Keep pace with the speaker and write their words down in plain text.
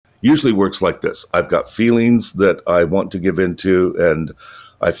usually works like this. I've got feelings that I want to give into, and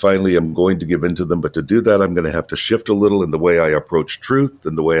I finally am going to give into them. But to do that, I'm going to have to shift a little in the way I approach truth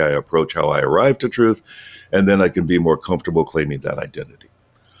and the way I approach how I arrive to truth. And then I can be more comfortable claiming that identity.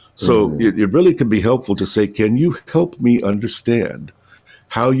 So it really can be helpful to say, can you help me understand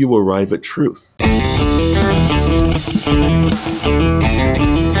how you arrive at truth?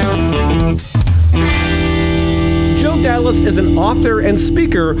 Joe Dallas is an author and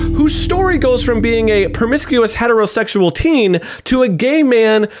speaker whose story goes from being a promiscuous heterosexual teen to a gay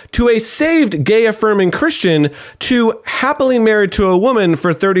man to a saved gay-affirming Christian to happily married to a woman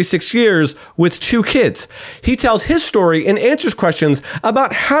for 36 years with 2 kids. He tells his story and answers questions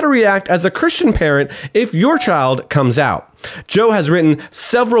about how to react as a Christian parent if your child comes out. Joe has written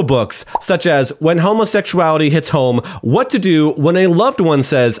several books, such as When Homosexuality Hits Home, What to Do When a Loved One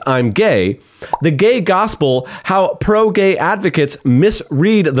Says I'm Gay, The Gay Gospel, How Pro-Gay Advocates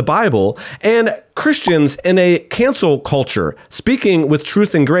Misread the Bible, and Christians in a Cancel Culture, Speaking with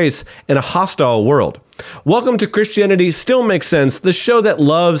Truth and Grace in a Hostile World. Welcome to Christianity Still Makes Sense, the show that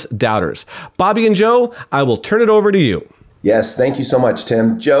loves doubters. Bobby and Joe, I will turn it over to you. Yes, thank you so much,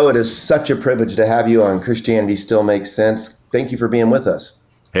 Tim. Joe, it is such a privilege to have you on Christianity Still Makes Sense. Thank you for being with us.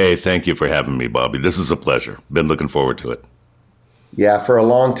 Hey, thank you for having me, Bobby. This is a pleasure. Been looking forward to it. Yeah, for a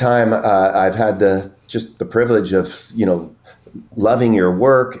long time, I've had the privilege of, loving your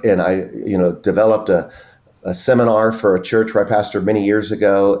work. And I, developed a seminar for a church where I pastored many years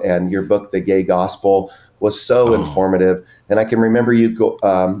ago. And your book, The Gay Gospel, was so informative. And I can remember you go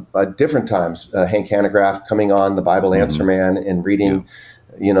at different times, Hank Hanegraaff coming on, the Bible Answer Man, and reading,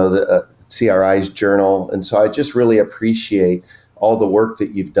 the CRI's journal. And so I just really appreciate all the work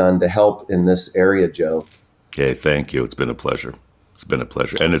that you've done to help in this area, Joe. Okay, thank you. It's been a pleasure. It's been a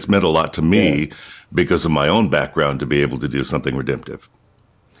pleasure. And it's meant a lot to me because of my own background to be able to do something redemptive.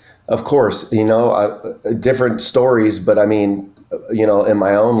 Of course, different stories, but I mean, in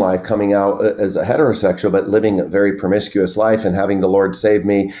my own life, coming out as a heterosexual, but living a very promiscuous life and having the Lord save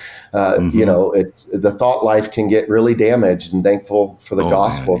me, the thought life can get really damaged, and thankful for the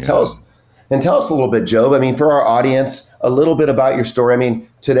gospel. Man, yeah. Tell us a little bit, Job. I mean, for our audience, a little bit about your story. I mean,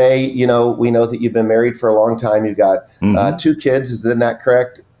 today, we know that you've been married for a long time. You've got 2 kids. Isn't that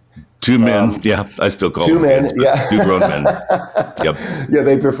correct? 2 men. I still call 2 them men. kids, 2 grown men. Yep. Yeah,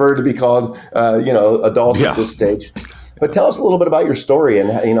 they prefer to be called, adults at this stage. But tell us a little bit about your story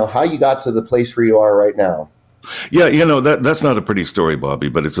and, how you got to the place where you are right now. Yeah, that's not a pretty story, Bobby,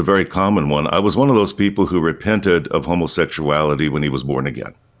 but it's a very common one. I was one of those people who repented of homosexuality when he was born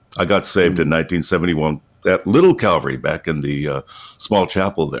again. I got saved in 1971 at Little Calvary, back in the small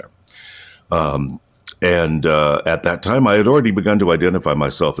chapel there. And at that time, I had already begun to identify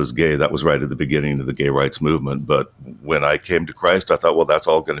myself as gay. That was right at the beginning of the gay rights movement. But when I came to Christ, I thought, well, that's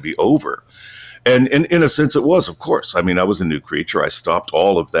all going to be over. And in a sense, it was, of course. I mean, I was a new creature. I stopped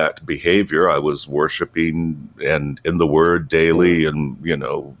all of that behavior. I was worshiping and in the Word daily and,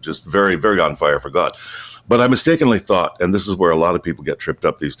 just very, very on fire for God. But I mistakenly thought, and this is where a lot of people get tripped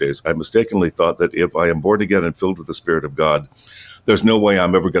up these days, I mistakenly thought that if I am born again and filled with the Spirit of God, there's no way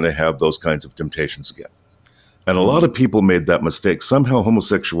I'm ever going to have those kinds of temptations again. And a lot of people made that mistake. Somehow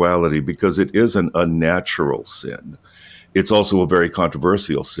homosexuality, because it is an unnatural sin, it's also a very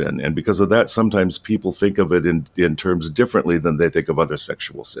controversial sin. And because of that, sometimes people think of it in terms differently than they think of other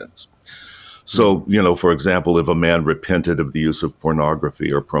sexual sins. So, for example, if a man repented of the use of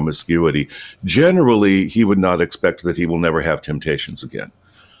pornography or promiscuity, generally he would not expect that he will never have temptations again.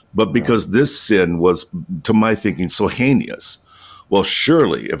 But because this sin was, to my thinking, so heinous, well,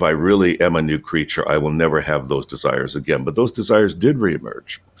 surely if I really am a new creature, I will never have those desires again. But those desires did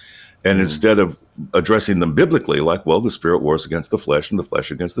reemerge. And instead of addressing them biblically, like, well, the spirit wars against the flesh and the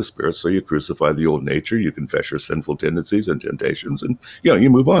flesh against the spirit, so you crucify the old nature, you confess your sinful tendencies and temptations, and, you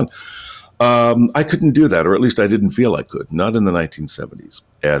move on. I couldn't do that, or at least I didn't feel I could, not in the 1970s.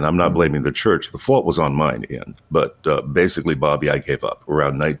 And I'm not blaming the church. The fault was on mine end. But basically, Bobby, I gave up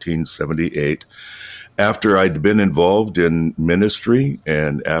around 1978. After I'd been involved in ministry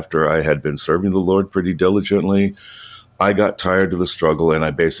and after I had been serving the Lord pretty diligently, I got tired of the struggle and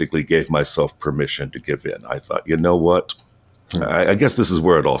I basically gave myself permission to give in. I thought, you know what? I guess this is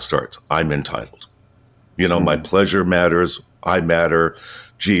where it all starts. I'm entitled. My pleasure matters. I matter.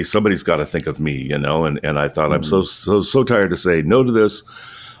 Gee, somebody's got to think of me, and I thought I'm so tired to say no to this.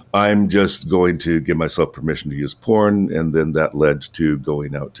 I'm just going to give myself permission to use porn. And then that led to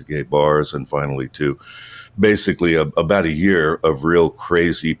going out to gay bars and finally to basically about a year of real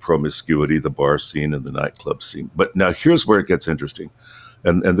crazy promiscuity, the bar scene and the nightclub scene. But now here's where it gets interesting.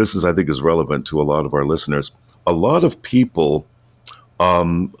 And this is, I think, is relevant to a lot of our listeners. A lot of people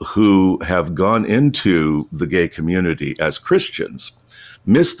who have gone into the gay community as Christians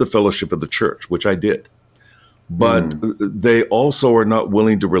miss the fellowship of the church, which I did. But they also are not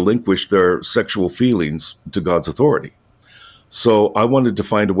willing to relinquish their sexual feelings to God's authority. So I wanted to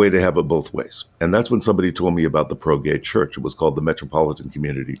find a way to have it both ways. And that's when somebody told me about the pro-gay church. It was called the Metropolitan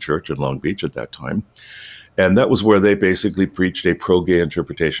Community Church in Long Beach at that time. And that was where they basically preached a pro-gay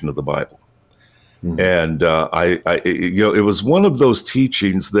interpretation of the Bible. And it was one of those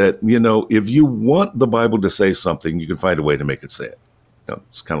teachings that, if you want the Bible to say something, you can find a way to make it say it.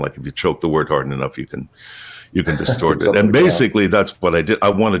 It's kind of like if you choke the word hard enough, you can distort it. And basically, that's what I did. I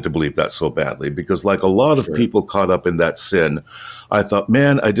wanted to believe that so badly because, like a lot of people caught up in that sin, I thought,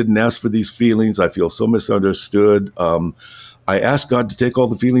 man, I didn't ask for these feelings. I feel so misunderstood. I asked God to take all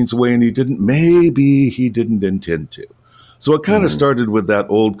the feelings away, and he didn't. Maybe he didn't intend to. So it kind of started with that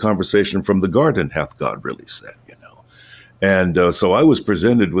old conversation from the garden, hath God really said, And so I was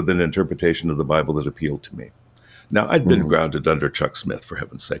presented with an interpretation of the Bible that appealed to me. Now, I'd been grounded under Chuck Smith, for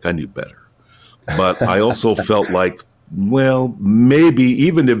heaven's sake. I knew better. But I also felt like, well, maybe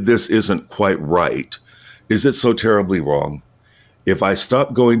even if this isn't quite right, is it so terribly wrong? If I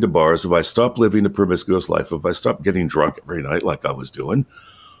stop going to bars, if I stop living a promiscuous life, if I stop getting drunk every night like I was doing,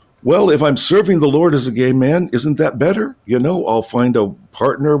 well, if I'm serving the Lord as a gay man, isn't that better? I'll find a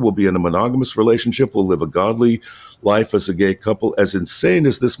partner, we'll be in a monogamous relationship, we'll live a godly life as a gay couple. As insane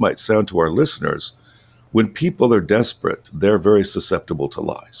as this might sound to our listeners, when people are desperate, they're very susceptible to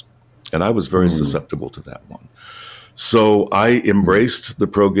lies. And I was very susceptible to that one. So I embraced the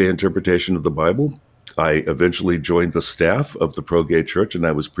pro-gay interpretation of the Bible. I eventually joined the staff of the pro-gay church, and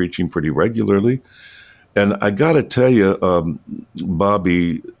I was preaching pretty regularly. And I got to tell you,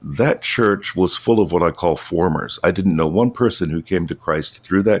 Bobby, that church was full of what I call formers. I didn't know one person who came to Christ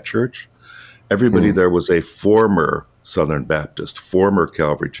through that church. Everybody there was a former Southern Baptist, former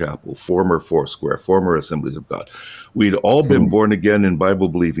Calvary Chapel, former Foursquare, former Assemblies of God. We'd all been born again in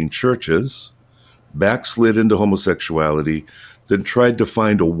Bible-believing churches, backslid into homosexuality, then tried to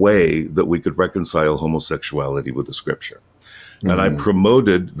find a way that we could reconcile homosexuality with the Scripture. And I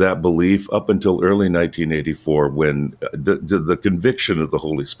promoted that belief up until early 1984 when the conviction of the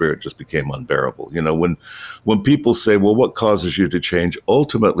Holy Spirit just became unbearable. When people say, well, what causes you to change?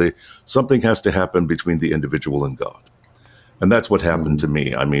 Ultimately, something has to happen between the individual and God. And that's what happened to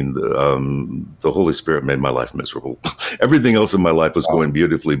me. I mean, the Holy Spirit made my life miserable. Everything else in my life was going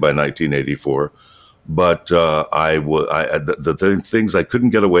beautifully by 1984. But the things I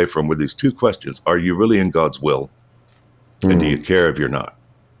couldn't get away from were these two questions. Are you really in God's will? And do you care if you're not?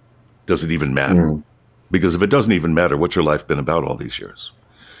 Does it even matter? Because if it doesn't even matter, what's your life been about all these years?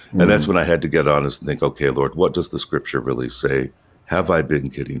 And that's when I had to get honest and think, okay, Lord, what does the Scripture really say? Have I been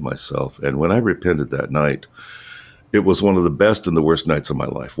kidding myself? And when I repented that night, it was one of the best and the worst nights of my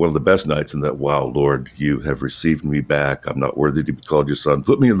life. One of the best nights in that, wow, Lord, you have received me back. I'm not worthy to be called your son.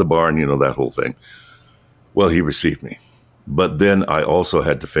 Put me in the barn, that whole thing. Well, he received me. But then I also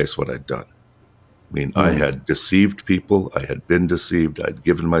had to face what I'd done. I mean, I had deceived people. I had been deceived. I'd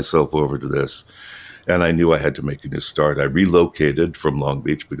given myself over to this. And I knew I had to make a new start. I relocated from Long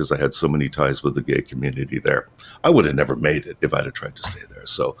Beach because I had so many ties with the gay community there. I would have never made it if I'd have tried to stay there.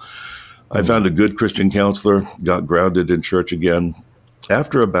 So I found a good Christian counselor, got grounded in church again.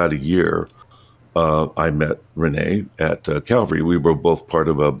 After about a year, I met Renee at Calvary. We were both part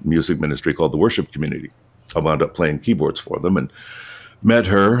of a music ministry called the Worship Community. I wound up playing keyboards for them and met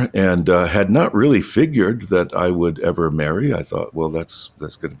her and had not really figured that I would ever marry. I thought, well, that's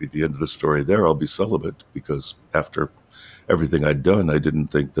going to be the end of the story there. I'll be celibate because after everything I'd done, I didn't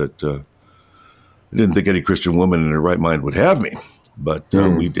think any Christian woman in her right mind would have me. But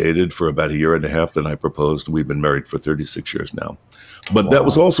we dated for about a year and a half. Then I proposed. We've been married for 36 years now. But that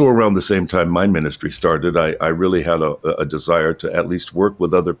was also around the same time my ministry started. I really had a desire to at least work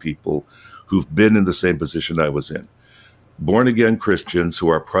with other people who've been in the same position I was in. Born-again Christians who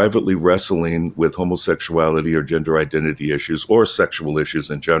are privately wrestling with homosexuality or gender identity issues or sexual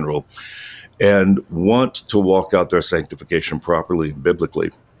issues in general and want to walk out their sanctification properly and biblically,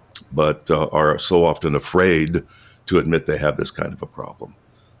 but are so often afraid to admit they have this kind of a problem.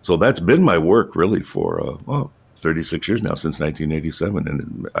 So that's been my work really for 36 years now, since 1987.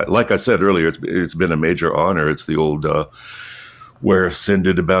 And like I said earlier, it's been a major honor. It's the old where sin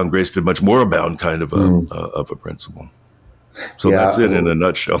did abound, grace did much more abound kind of a principle. So that's it in a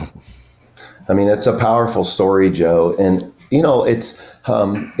nutshell. I mean, it's a powerful story, Joe. And,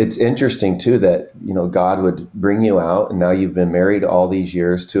 it's interesting, too, that, God would bring you out and now you've been married all these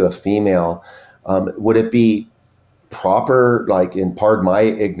years to a female. Would it be proper, like, and pardon my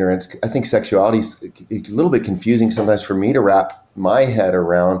ignorance, I think sexuality is a little bit confusing sometimes for me to wrap my head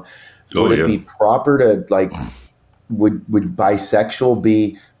around. Oh, Would it yeah. be proper to like, would bisexual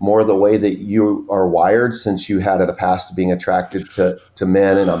be more the way that you are wired, since you had a past being attracted to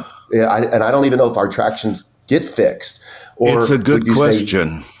men? And I don't even know if our attractions get fixed, It's a or would good you say,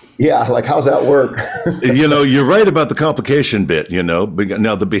 question. yeah, like how's that work? You're right about the complication bit, Now,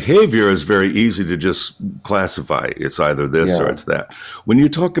 the behavior is very easy to just classify. It's either this or Yeah. it's that. When you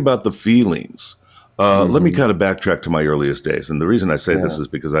talk about the feelings, let me kind of backtrack to my earliest days. And the reason I say this Yeah. is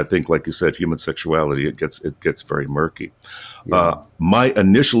because I think, like you said, human sexuality, it gets very murky. Yeah. My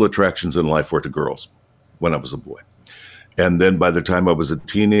initial attractions in life were to girls when I was a boy. And then by the time I was a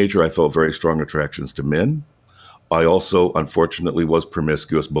teenager, I felt very strong attractions to men. I also, unfortunately, was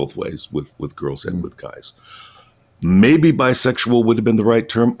promiscuous both ways, with girls and with guys. Maybe bisexual would have been the right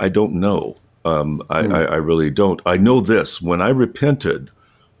term. I don't know. I really don't. I know this. When I repented,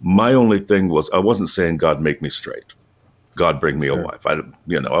 my only thing was, I wasn't saying, God, make me straight. God, bring me a Sure. wife.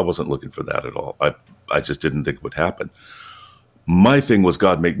 I wasn't looking for that at all. I just didn't think it would happen. My thing was,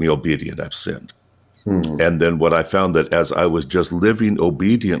 God, make me obedient. I've sinned. And then what I found, that as I was just living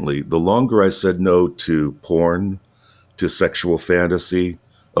obediently, the longer I said no to porn, to sexual fantasy,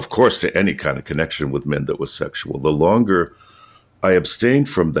 of course, to any kind of connection with men that was sexual, the longer I abstained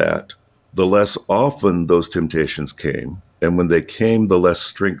from that, the less often those temptations came. And when they came, the less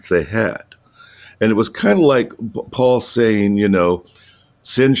strength they had. And it was kind of like Paul saying,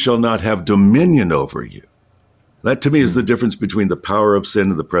 sin shall not have dominion over you. That to me is the difference between the power of sin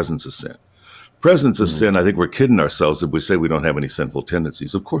and the presence of sin. Presence of sin, I think we're kidding ourselves if we say we don't have any sinful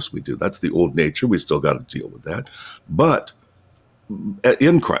tendencies. Of course we do. That's the old nature. We still got to deal with that. But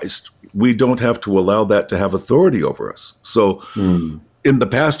in Christ, we don't have to allow that to have authority over us. So in the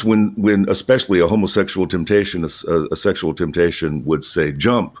past, when especially a homosexual temptation, a sexual temptation would say,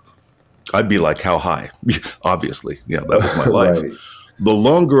 jump, I'd be like, how high? Obviously. Yeah, that was my life. Right. The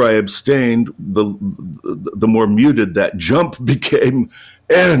longer I abstained, the more muted that jump became.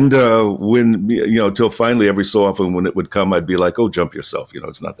 And when, till finally every so often when it would come, I'd be like, oh, jump yourself.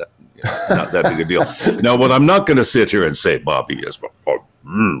 It's not that big a deal. Now, what I'm not going to sit here and say, Bobby is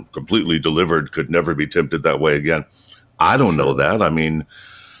completely delivered, could never be tempted that way again. I don't know that. I mean,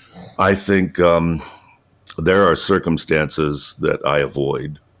 I think there are circumstances that I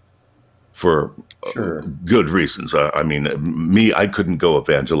avoid for Sure. good reasons. I couldn't go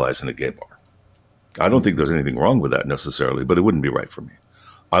evangelize in a gay bar. I don't think there's anything wrong with that necessarily, but it wouldn't be right for me.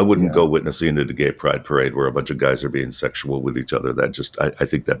 I wouldn't go witnessing at a gay pride parade where a bunch of guys are being sexual with each other. I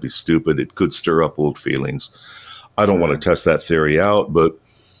think that'd be stupid. It could stir up old feelings. I don't want to test that theory out, but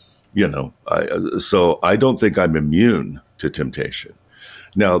so I don't think I'm immune to temptation.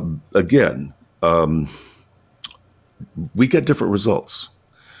 Now, again, we get different results.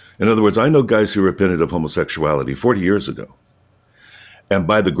 In other words, I know guys who repented of homosexuality 40 years ago. And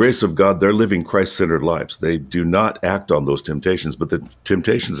by the grace of God, they're living Christ-centered lives. They do not act on those temptations, but the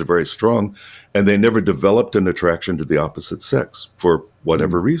temptations are very strong, and they never developed an attraction to the opposite sex for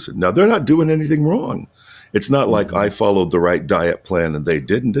whatever reason. Now, they're not doing anything wrong. It's not like I followed the right diet plan and they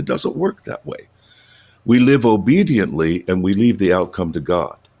didn't. It doesn't work that way. We live obediently, and we leave the outcome to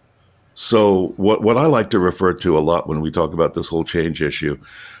God. So what I like to refer to a lot when we talk about this whole change issue,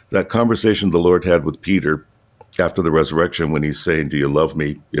 that conversation the Lord had with Peter after the resurrection when he's saying, do you love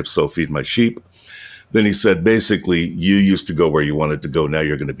me? If so, feed my sheep. Then he said, basically, you used to go where you wanted to go. Now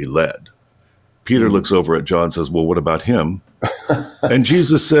you're going to be led. Peter looks over at John and says, well, what about him? And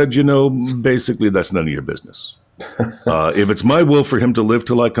Jesus said, basically, that's none of your business. If it's my will for him to live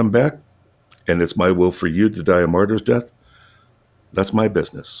till I come back, and it's my will for you to die a martyr's death, that's my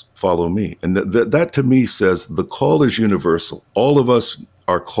business. Follow me. And that to me says the call is universal. All of us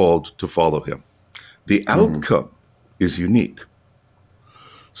are called to follow him. The outcome is unique.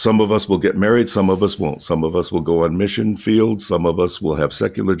 Some of us will get married, some of us won't. Some of us will go on mission fields, some of us will have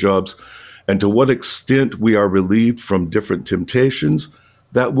secular jobs. And to what extent we are relieved from different temptations,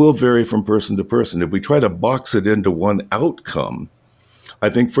 that will vary from person to person. If we try to box it into one outcome, I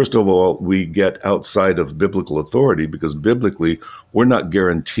think, first of all, we get outside of biblical authority, because biblically, we're not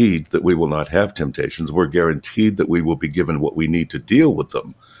guaranteed that we will not have temptations. We're guaranteed that we will be given what we need to deal with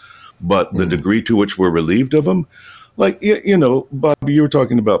them. But the degree to which we're relieved of them, like, Bobby, you were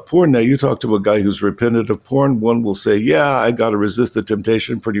talking about porn. Now, you talk to a guy who's repented of porn. One will say, yeah, I got to resist the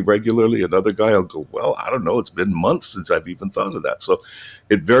temptation pretty regularly. Another guy will go, well, I don't know. It's been months since I've even thought of that. So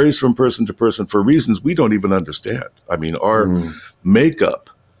it varies from person to person for reasons we don't even understand. I mean, our makeup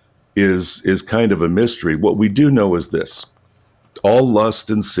is kind of a mystery. What we do know is this: all lust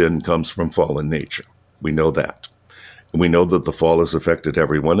and sin comes from fallen nature. We know that. We know that the fall has affected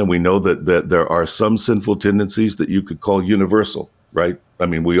everyone, and we know that there are some sinful tendencies that you could call universal, right? I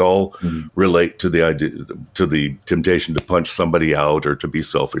mean, we all relate to the idea, to the temptation to punch somebody out or to be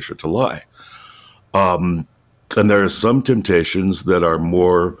selfish or to lie. And there are some temptations that are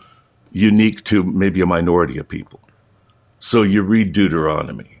more unique to maybe a minority of people. So you read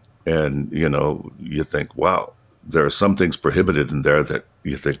Deuteronomy and, you think, wow, there are some things prohibited in there that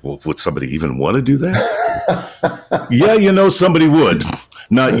you think, well, would somebody even want to do that? Yeah, somebody would.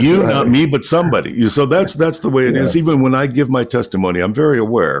 Not you, not me, but somebody. So that's the way it is. Even when I give my testimony, I'm very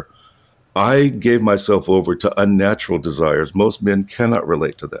aware I gave myself over to unnatural desires. Most men cannot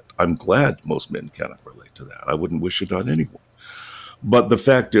relate to that. I'm glad most men cannot relate to that. I wouldn't wish it on anyone. But the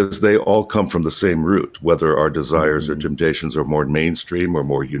fact is, they all come from the same root, whether our desires or temptations are more mainstream or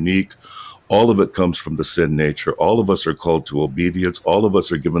more unique. All of it comes from the sin nature. All of us are called to obedience. All of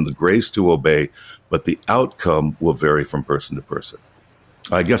us are given the grace to obey, but the outcome will vary from person to person.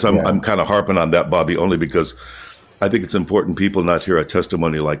 I guess I'm kind of harping on that, Bobby, only because I think it's important people not hear a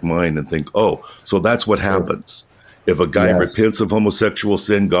testimony like mine and think, oh, so that's what happens. If a guy repents of homosexual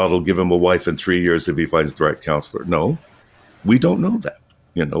sin, God will give him a wife in 3 years if he finds the right counselor. No, we don't know that.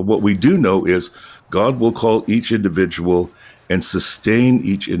 What we do know is God will call each individual and sustain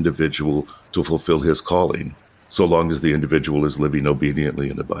each individual to fulfill his calling, so long as the individual is living obediently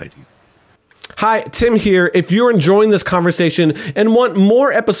and abiding. Hi, Tim here. If you're enjoying this conversation and want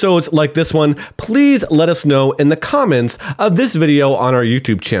more episodes like this one, please let us know in the comments of this video on our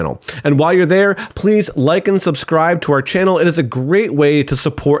YouTube channel. And while you're there, please like and subscribe to our channel. It is a great way to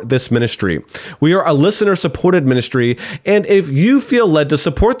support this ministry. We are a listener-supported ministry, and if you feel led to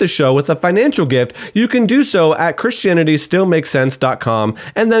support the show with a financial gift, you can do so at christianitystillmakesense.com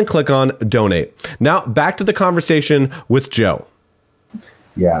and then click on donate. Now, back to the conversation with Joe.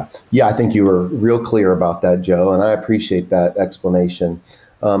 Yeah, I think you were real clear about that, Joe, and I appreciate that explanation.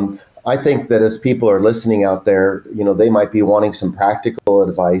 I think that as people are listening out there, they might be wanting some practical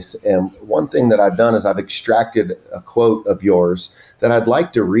advice. And one thing that I've done is I've extracted a quote of yours that I'd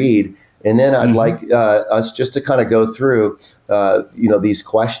like to read, and then I'd like us just to kind of go through, these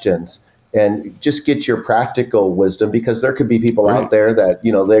questions and just get your practical wisdom, because there could be people out there that,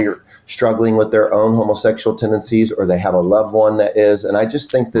 they're struggling with their own homosexual tendencies, or they have a loved one that is. And I just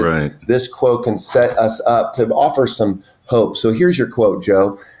think that this quote can set us up to offer some hope. So here's your quote,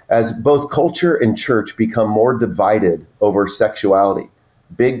 Joe. As both culture and church become more divided over sexuality,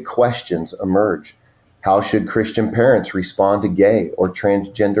 big questions emerge. How should Christian parents respond to gay or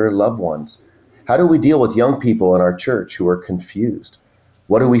transgender loved ones? How do we deal with young people in our church who are confused?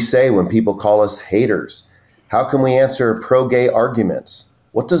 What do we say when people call us haters? How can we answer pro-gay arguments?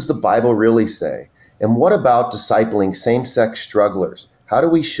 What does the Bible really say? And what about discipling same-sex strugglers? How do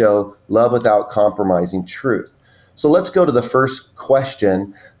we show love without compromising truth? So let's go to the first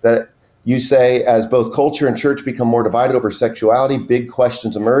question that you say, as both culture and church become more divided over sexuality, big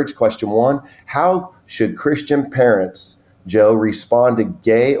questions emerge. Question one, how should Christian parents, Joe, respond to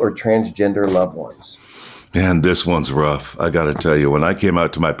gay or transgender loved ones? Man, this one's rough. I got to tell you, when I came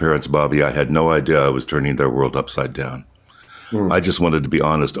out to my parents, Bobby, I had no idea I was turning their world upside down. I just wanted to be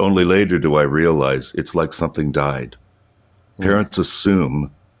honest. Only later do I realize it's like something died. Parents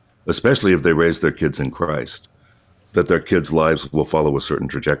assume, especially if they raise their kids in Christ, that their kids' lives will follow a certain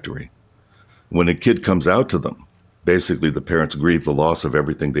trajectory. When a kid comes out to them, basically the parents grieve the loss of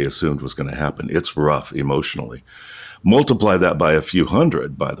everything they assumed was going to happen. It's rough emotionally. Multiply that by a few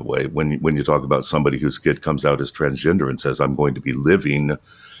hundred, by the way, when you talk about somebody whose kid comes out as transgender and says, I'm going to be living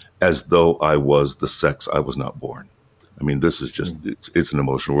as though I was the sex I was not born. I mean, this is just, it's an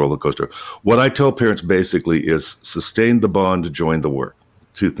emotional roller coaster. What I tell parents basically is sustain the bond, join the work.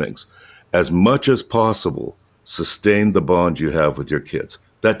 Two things. As much as possible, sustain the bond you have with your kids.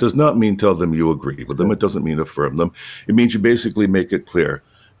 That does not mean tell them you agree with them. It doesn't mean affirm them. It means you basically make it clear,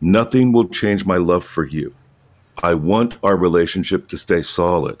 nothing will change my love for you. I want our relationship to stay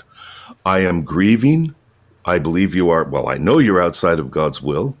solid. I am grieving. I believe you are, well, I know you're outside of God's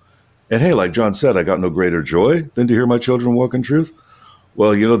will. And hey, like John said, I got no greater joy than to hear my children walk in truth.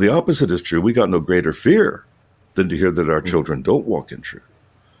 Well, the opposite is true. We got no greater fear than to hear that our children don't walk in truth.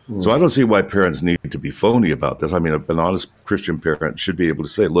 So I don't see why parents need to be phony about this. I mean, an honest Christian parent should be able to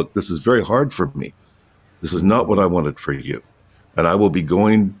say, look, this is very hard for me. This is not what I wanted for you. And I will be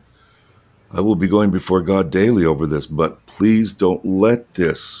going before God daily over this, but please don't let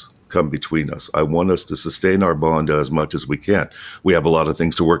this come between us. I want us to sustain our bond as much as we can. We have a lot of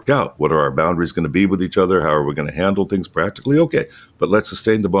things to work out. What are our boundaries going to be with each other? How are we going to handle things practically? Okay, but let's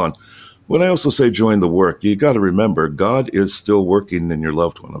sustain the bond. When I also say join the work, you got to remember, God is still working in your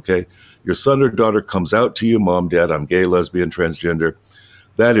loved one, okay? your son or daughter comes out to you, mom, dad, I'm gay, lesbian, transgender,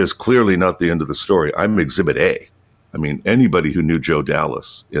 that is clearly not the end of the story. I'm exhibit A. I mean, anybody who knew Joe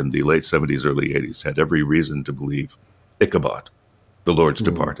Dallas in the late 70s, early 80s had every reason to believe Ichabod, the Lord's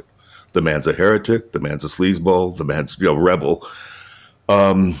departed. The man's a heretic, the man's a sleazeball, the man's rebel.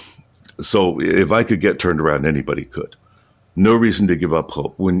 So if I could get turned around, anybody could. No reason to give up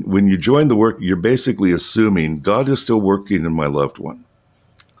hope. When you join the work, you're basically assuming God is still working in my loved one.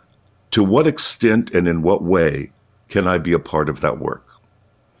 To what extent and in what way can I be a part of that work?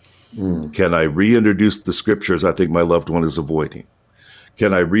 Can I reintroduce the scriptures I think my loved one is avoiding?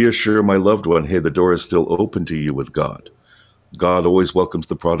 Can I reassure my loved one, hey, the door is still open to you with God? God always welcomes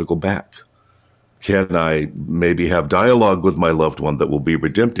the prodigal back. Can I maybe have dialogue with my loved one that will be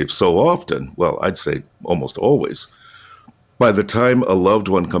redemptive? So often, well, I'd say almost always, by the time a loved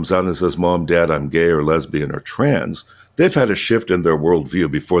one comes out and says, Mom, Dad, I'm gay or lesbian or trans, they've had a shift in their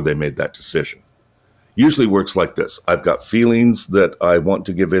worldview before they made that decision. Usually works like this. I've got feelings that I want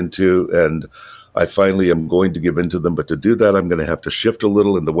to give into, and I finally am going to give into them. But to do that, I'm going to have to shift a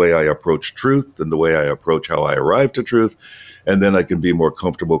little in the way I approach truth and the way I approach how I arrive to truth. And then I can be more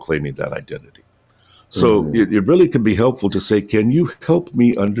comfortable claiming that identity. So it really can be helpful to say, can you help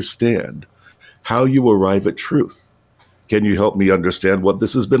me understand how you arrive at truth? Can you help me understand what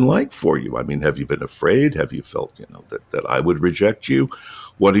this has been like for you? I mean, have you been afraid? Have you felt, that I would reject you?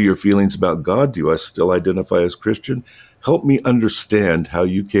 What are your feelings about God? Do I still identify as Christian? Help me understand how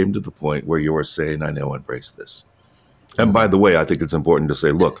you came to the point where you are saying, I now embrace this. And by the way, I think it's important to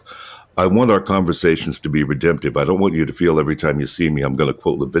say, look, I want our conversations to be redemptive. I don't want you to feel every time you see me, I'm going to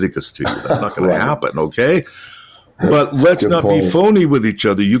quote Leviticus to you. That's not going to happen, okay? But let's not be phony with each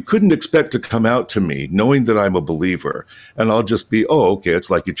other. You couldn't expect to come out to me knowing that I'm a believer, and I'll just be, oh, okay, it's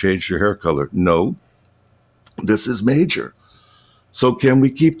like you changed your hair color. No, this is major. So can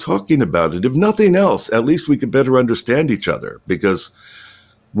we keep talking about it? If nothing else, at least we could better understand each other. Because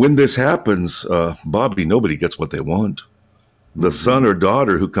when this happens, Bobby, nobody gets what they want. The son or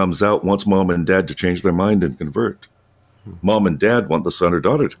daughter who comes out wants mom and dad to change their mind and convert. Mom and dad want the son or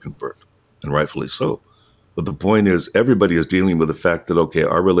daughter to convert, and rightfully so. But the point is, everybody is dealing with the fact that, okay,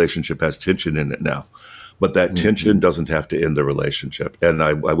 our relationship has tension in it now. But that tension doesn't have to end the relationship. And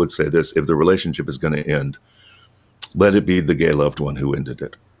I would say this, if the relationship is going to end, let it be the gay loved one who ended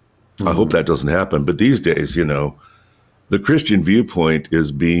it. I hope that doesn't happen. But these days, the Christian viewpoint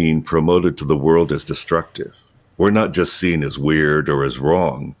is being promoted to the world as destructive. We're not just seen as weird or as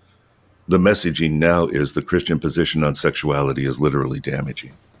wrong. The messaging now is the Christian position on sexuality is literally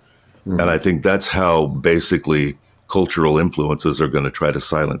damaging. And I think that's how basically cultural influences are going to try to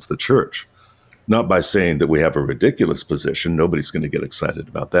silence the church. Not by saying that we have a ridiculous position. Nobody's going to get excited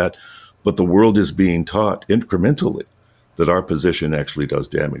about that. But the world is being taught incrementally that our position actually does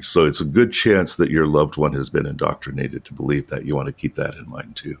damage. So it's a good chance that your loved one has been indoctrinated to believe that. You want to keep that in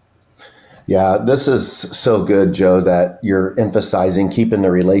mind too. Yeah, this is so good, Joe, that you're emphasizing keeping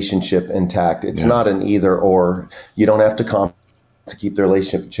the relationship intact. It's not an either or. You don't have to keep the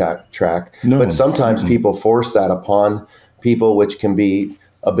relationship track. No. But sometimes people force that upon people, which can be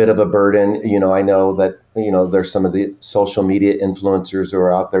a bit of a burden. I know that, there's some of the social media influencers who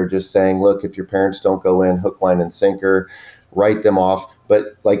are out there just saying, look, if your parents don't go in hook, line, and sinker, write them off.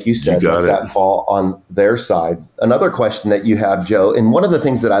 But like you said, let that fall on their side. Another question that you have, Joe, and one of the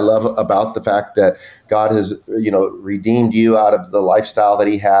things that I love about the fact that God has, redeemed you out of the lifestyle that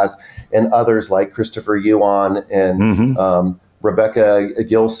he has, and others like Christopher Yuan and Rebecca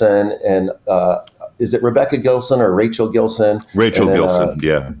Gilson, and is it Rebecca Gilson or Rachel Gilson? Rachel Gilson,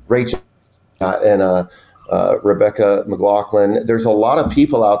 yeah. Rachel and Rebecca McLaughlin. There's a lot of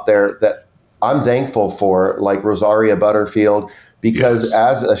people out there that I'm thankful for, like Rosaria Butterfield, because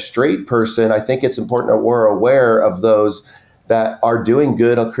as a straight person, I think it's important that we're aware of those that are doing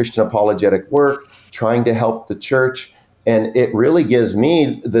good Christian apologetic work, trying to help the church. And it really gives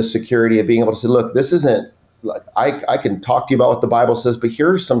me the security of being able to say, look, this isn't like I can talk to you about what the Bible says, but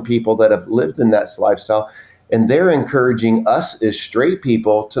here are some people that have lived in that lifestyle, and they're encouraging us as straight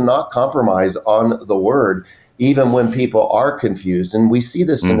people to not compromise on the word, even when people are confused. And we see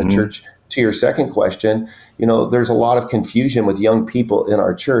this in the church. To your second question, there's a lot of confusion with young people in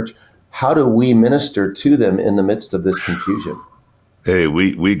our church. How do we minister to them in the midst of this confusion? Hey,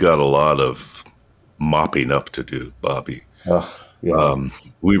 we got a lot of mopping up to do, Bobby.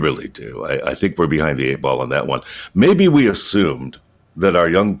 We really do. I think we're behind the eight ball on that one. Maybe we assumed that our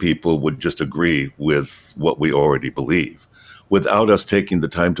young people would just agree with what we already believe without us taking the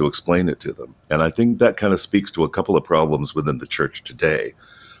time to explain it to them. And I think that kind of speaks to a couple of problems within the church today.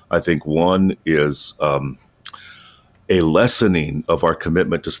 I think one is a lessening of our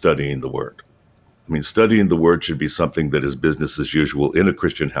commitment to studying the Word. I mean, studying the Word should be something that is business as usual in a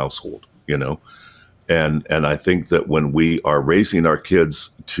Christian household, you know? And I think that when we are raising our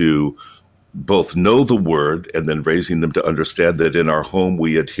kids to both know the Word and then raising them to understand that in our home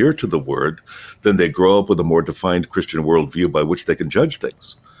we adhere to the Word, then they grow up with a more defined Christian worldview by which they can judge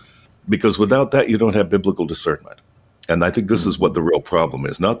things. Because without that, you don't have biblical discernment. And I think this is what the real problem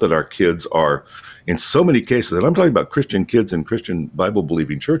is. Not that our kids are, in so many cases, and I'm talking about Christian kids in Christian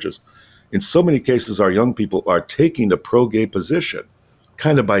Bible-believing churches, in so many cases, our young people are taking a pro-gay position,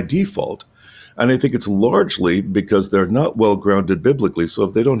 kind of by default. And I think it's largely because they're not well grounded biblically. So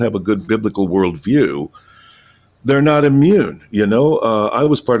if they don't have a good biblical worldview, they're not immune. You know, I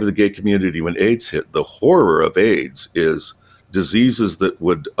was part of the gay community when AIDS hit. The horror of AIDS is diseases that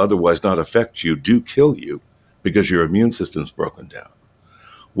would otherwise not affect you do kill you because your immune system's broken down.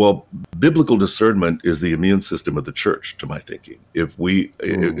 Well, biblical discernment is the immune system of the church, to my thinking.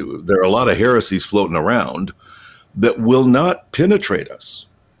 There are a lot of heresies floating around that will not penetrate us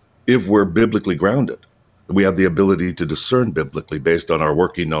if we're biblically grounded. We have the ability to discern biblically based on our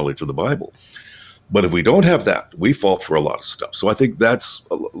working knowledge of the Bible. But if we don't have that, we fall for a lot of stuff. So I think that's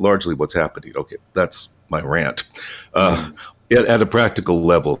largely what's happening. Okay, that's my rant. At a practical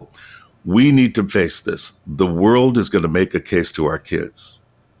level, we need to face this. The world is going to make a case to our kids.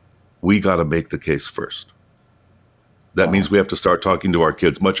 We got to make the case first. That means we have to start talking to our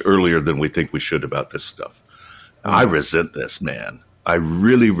kids much earlier than we think we should about this stuff. I resent this, man. I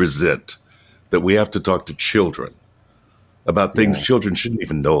really resent that we have to talk to children about things children shouldn't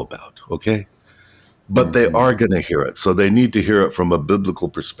even know about, okay? But they are going to hear it, so they need to hear it from a biblical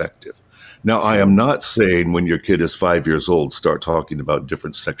perspective. Now, I am not saying when your kid is 5 years old, start talking about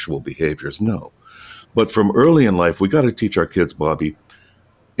different sexual behaviors. No. But from early in life, we got to teach our kids, Bobby,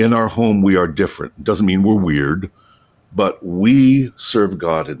 in our home, we are different. It doesn't mean we're weird. But we serve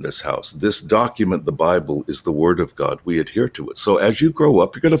God in this house. This document, the Bible, is the Word of God. We adhere to it. So as you grow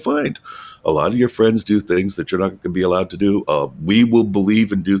up, you're going to find a lot of your friends do things that you're not going to be allowed to do. We will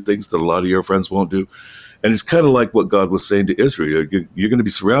believe and do things that a lot of your friends won't do. And it's kind of like what God was saying to Israel. You're going to be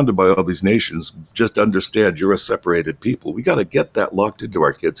surrounded by all these nations. Just understand you're a separated people. We got to get that locked into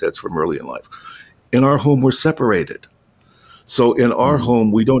our kids' heads from early in life. In our home, we're separated. So in our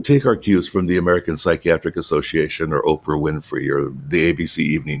home, we don't take our cues from the American Psychiatric Association or Oprah Winfrey or the ABC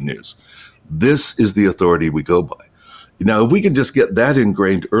Evening News. This is the authority we go by. Now, if we can just get that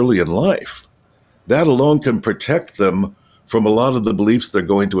ingrained early in life, that alone can protect them from a lot of the beliefs they're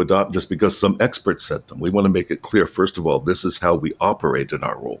going to adopt just because some expert said them. We want to make it clear, first of all, this is how we operate in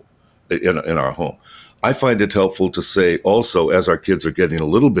our role, in our home. I find it helpful to say also, as our kids are getting a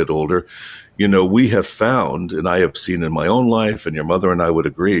little bit older, you know, we have found, and I have seen in my own life, and your mother and I would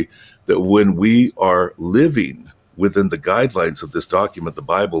agree, that when we are living within the guidelines of this document, the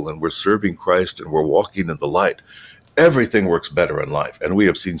Bible, and we're serving Christ and we're walking in the light, everything works better in life. And we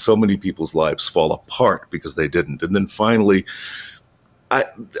have seen so many people's lives fall apart because they didn't. And then finally,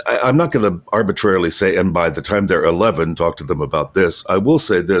 I'm not going to arbitrarily say, and by the time they're 11, talk to them about this. I will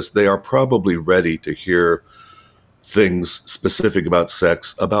say this, they are probably ready to hear things specific about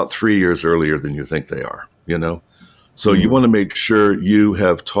sex about 3 years earlier than you think they are, you know? So you want to make sure you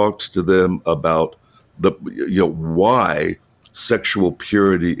have talked to them about why sexual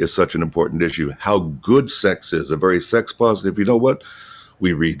purity is such an important issue, how good sex is, a very sex positive, you know what?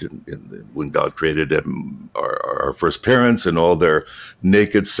 We read when God created our first parents and all their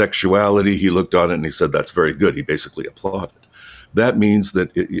naked sexuality, he looked on it and he said, that's very good. He basically applauded. That means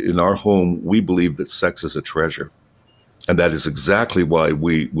that in our home, we believe that sex is a treasure. And that is exactly why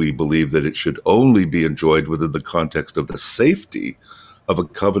we believe that it should only be enjoyed within the context of the safety of a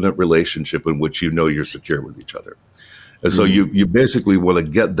covenant relationship in which you know you're secure with each other. And so you basically want to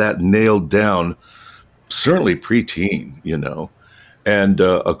get that nailed down, certainly preteen, you know. And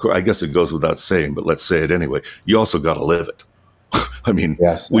I guess it goes without saying, but let's say it anyway. You also got to live it. I mean,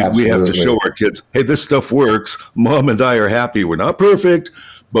 yes, we have to show our kids, hey, this stuff works. Mom and I are happy. We're not perfect,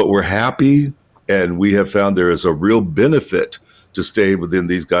 but we're happy. And we have found there is a real benefit to stay within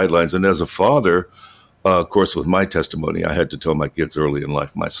these guidelines. And as a father, of course, with my testimony, I had to tell my kids early in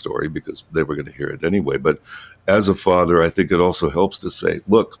life my story because they were going to hear it anyway. But as a father, I think it also helps to say,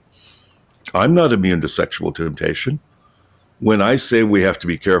 look, I'm not immune to sexual temptation. When I say we have to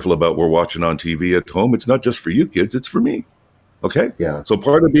be careful about what we're watching on TV at home, it's not just for you kids, it's for me. Okay? Yeah. So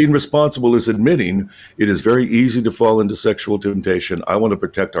part of being responsible is admitting it is very easy to fall into sexual temptation. I want to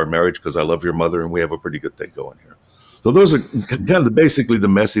protect our marriage because I love your mother and we have a pretty good thing going here. So those are kind of basically the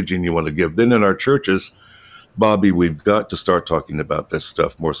messaging you want to give. Then in our churches, Bobby, we've got to start talking about this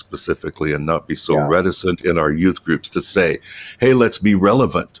stuff more specifically and not be so reticent in our youth groups to say, hey, let's be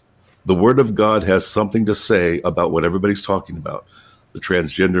relevant. The Word of God has something to say about what everybody's talking about. The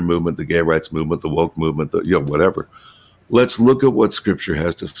transgender movement, the gay rights movement, the woke movement, whatever. Let's look at what Scripture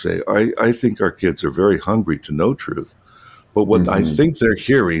has to say. I think our kids are very hungry to know truth. But what I think they're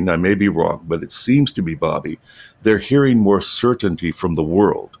hearing, I may be wrong, but it seems to be, Bobby, they're hearing more certainty from the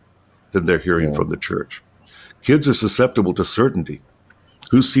world than they're hearing from the church. Kids are susceptible to certainty.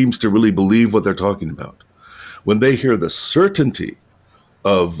 Who seems to really believe what they're talking about? When they hear the certainty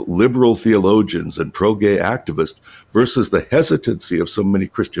of liberal theologians and pro-gay activists versus the hesitancy of so many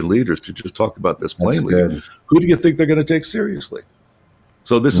Christian leaders to just talk about this plainly, who do you think they're going to take seriously?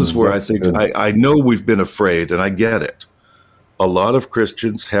 So this is where I think, I know we've been afraid, and I get it. A lot of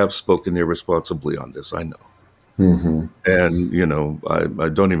Christians have spoken irresponsibly on this, I know. And, I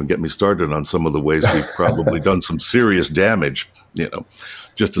don't even get me started on some of the ways we've probably done some serious damage,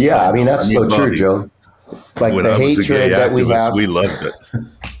 just to that's so true, Joe. Like when the hatred that we have. We loved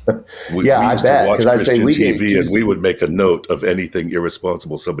it. We I used bet. to watch Because I say Christian TV and we would make a note of anything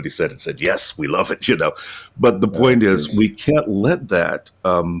irresponsible somebody said and said, yes, we love it, But the point is, we can't let that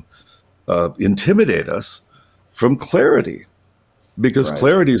intimidate us from clarity. Because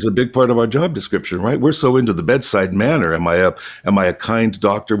clarity is a big part of our job description, right? We're so into the bedside manner. Am I a kind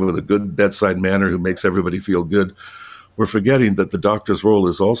doctor with a good bedside manner who makes everybody feel good? We're forgetting that the doctor's role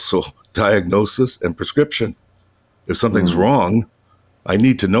is also diagnosis and prescription. If something's wrong, I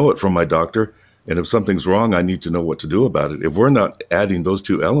need to know it from my doctor. And if something's wrong, I need to know what to do about it. If we're not adding those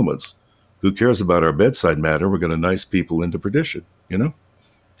two elements, who cares about our bedside manner? We're going to nice people into perdition,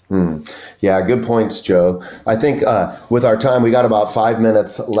 Yeah, good points, Joe. I think with our time, we got about 5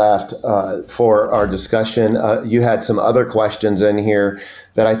 minutes left for our discussion. You had some other questions in here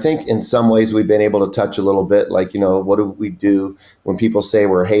that I think in some ways we've been able to touch a little bit, like, what do we do when people say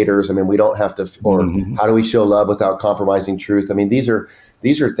we're haters? I mean, we don't have to, or how do we show love without compromising truth? I mean, these are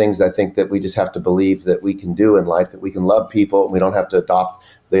things I think that we just have to believe that we can do in life, that we can love people and we don't have to adopt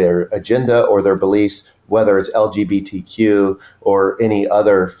their agenda or their beliefs, whether it's LGBTQ or any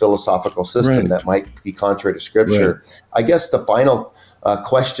other philosophical system that might be contrary to Scripture. I guess the final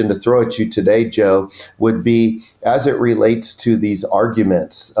question to throw at you today, Joe, would be as it relates to these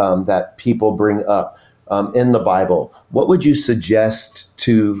arguments that people bring up in the Bible, what would you suggest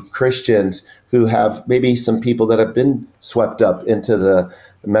to Christians who have maybe some people that have been swept up into the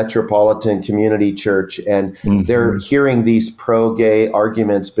metropolitan community church and they're hearing these pro-gay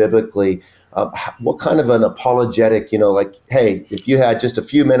arguments biblically? What kind of an apologetic, like, hey, if you had just a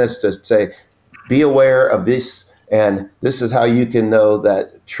few minutes to say, be aware of this, and this is how you can know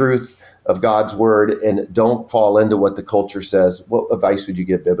that truth of God's word and don't fall into what the culture says, what advice would you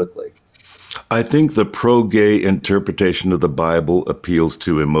give biblically? I think the pro-gay interpretation of the Bible appeals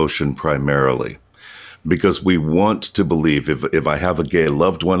to emotion primarily. Because we want to believe, if I have a gay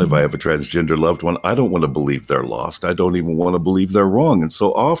loved one, if I have a transgender loved one, I don't want to believe they're lost. I don't even want to believe they're wrong. And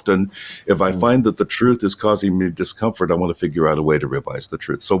so often, if I find that the truth is causing me discomfort, I want to figure out a way to revise the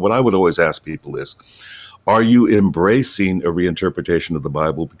truth. So what I would always ask people is, are you embracing a reinterpretation of the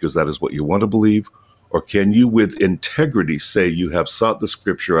Bible because that is what you want to believe? Or can you with integrity say you have sought the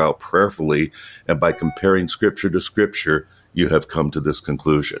Scripture out prayerfully, and by comparing Scripture to Scripture, you have come to this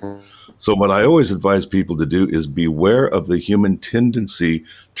conclusion? So what I always advise people to do is beware of the human tendency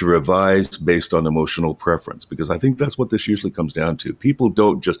to revise based on emotional preference, because I think that's what this usually comes down to. People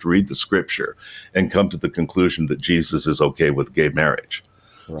don't just read the Scripture and come to the conclusion that Jesus is okay with gay marriage.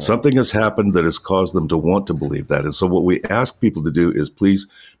 Something has happened that has caused them to want to believe that. And so what we ask people to do is please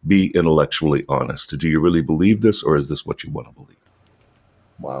be intellectually honest. Do you really believe this, or is this what you want to believe?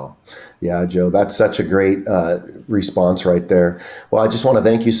 Wow. Yeah, Joe, that's such a great response right there. Well, I just want to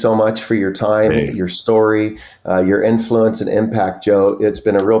thank you so much for your time, your story, your influence and impact, Joe. It's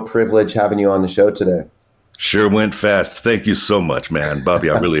been a real privilege having you on the show today. Sure went fast. Thank you so much, man. Bobby,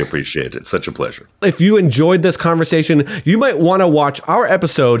 I really appreciate it. Such a pleasure. If you enjoyed this conversation, you might want to watch our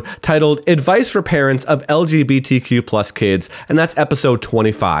episode titled Advice for Parents of LGBTQ plus Kids, and that's episode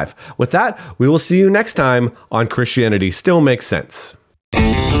 25. With that, we will see you next time on Christianity Still Makes Sense.